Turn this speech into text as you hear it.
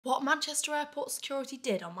What Manchester Airport security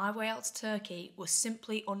did on my way out to Turkey was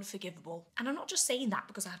simply unforgivable. And I'm not just saying that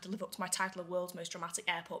because I have to live up to my title of world's most dramatic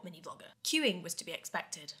airport mini vlogger. Queuing was to be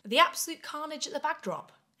expected. The absolute carnage at the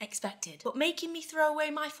backdrop, expected. But making me throw away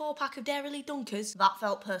my 4-pack of Dairy Dunkers, that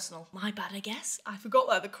felt personal. My bad, I guess. I forgot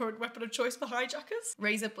they're the current weapon of choice for hijackers.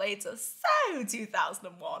 Razor blades are so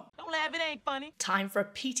 2001. Don't laugh, it ain't funny. Time for a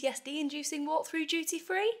PTSD-inducing walk through duty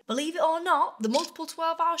free? Believe it or not, the multiple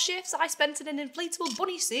 12-hour shifts I spent in an inflatable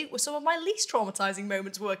bunny suit were some of my least traumatising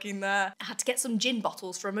moments working there. I had to get some gin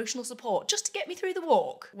bottles for emotional support just to get me through the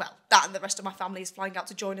walk. Well, that and the rest of my family is flying out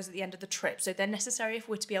to join us at the end of the trip, so they're necessary if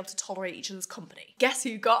we're to be able to tolerate each other's company. Guess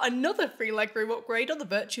who got another free legroom upgrade on the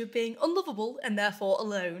virtue of being unlovable and therefore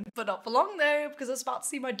alone? But not for long though, because I was about to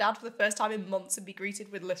see my dad for the first time in months and be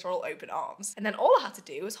greeted with literal open arms. And then all I had to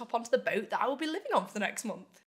do was hop onto the boat that I will be living on for the next month.